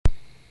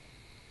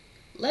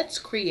Let's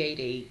create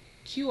a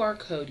QR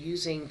code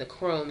using the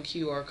Chrome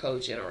QR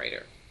code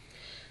generator.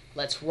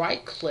 Let's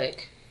right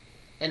click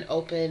and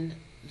open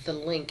the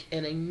link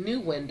in a new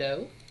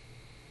window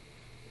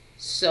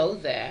so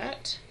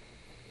that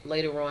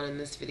later on in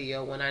this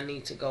video when I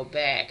need to go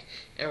back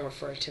and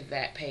refer to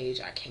that page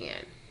I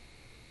can.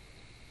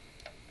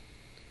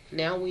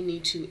 Now we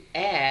need to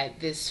add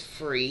this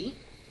free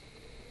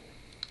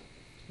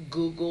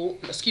Chrome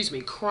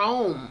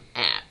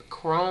app.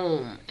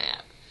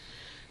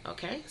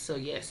 Okay, so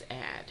yes,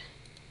 add.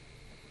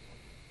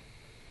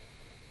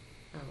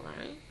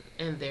 Alright,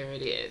 and there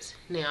it is.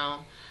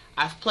 Now,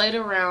 I've played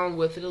around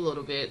with it a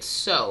little bit,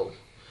 so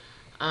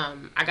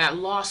I got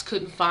lost,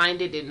 couldn't find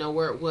it, didn't know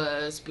where it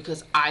was,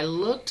 because I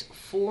looked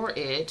for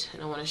it,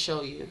 and I want to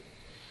show you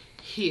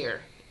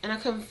here, and I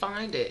couldn't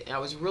find it. I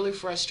was really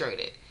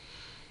frustrated.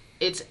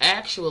 It's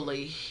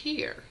actually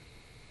here.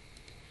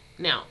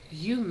 Now,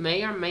 you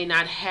may or may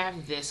not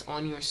have this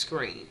on your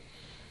screen.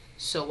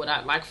 So what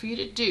I'd like for you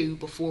to do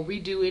before we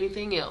do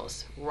anything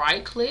else,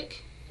 right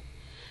click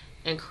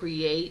and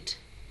create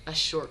a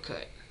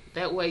shortcut.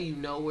 That way you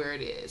know where it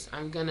is.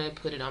 I'm going to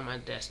put it on my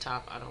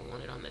desktop. I don't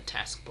want it on the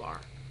taskbar.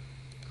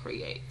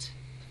 Create.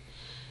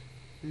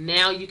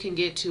 Now you can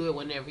get to it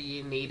whenever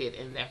you need it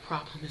and that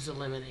problem is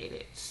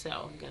eliminated.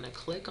 So I'm going to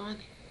click on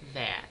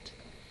that.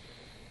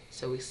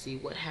 So we see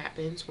what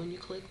happens when you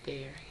click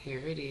there. Here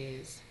it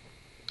is.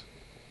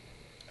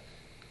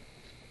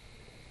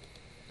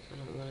 I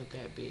don't want it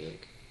that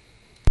big.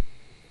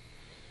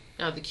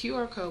 Now the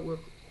QR code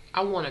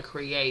I want to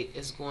create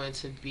is going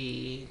to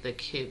be the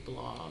Kid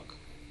Blog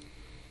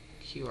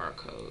QR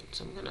code.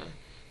 So I'm going to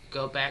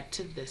go back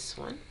to this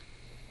one.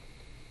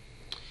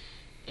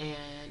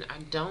 And I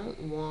don't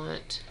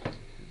want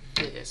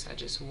this. I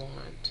just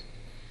want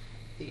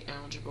the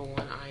Algebra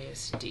 1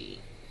 ISD.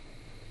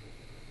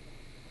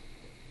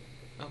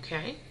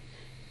 Okay.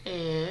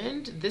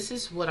 And this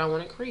is what I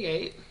want to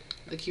create.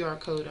 The QR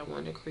code I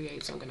want to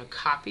create. So I'm going to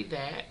copy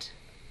that.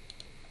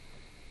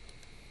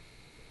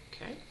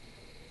 Okay.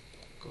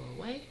 Go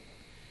away.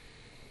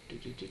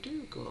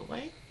 Go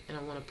away. And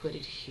I want to put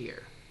it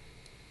here.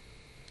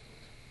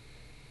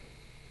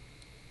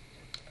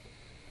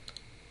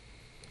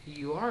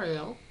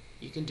 URL.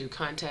 You can do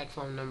contact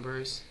phone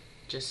numbers,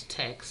 just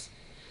text.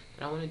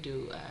 But I want to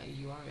do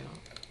URL.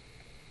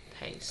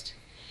 Paste.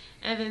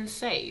 And then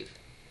save.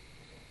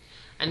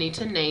 I need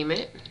to name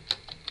it.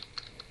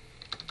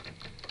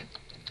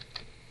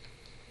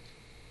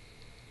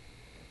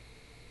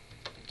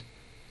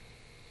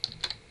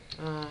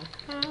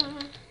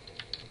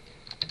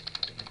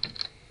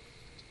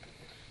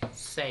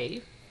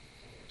 Save.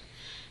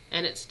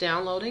 And it's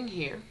downloading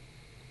here.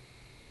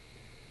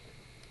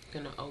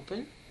 Gonna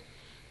open.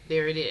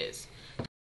 There it is.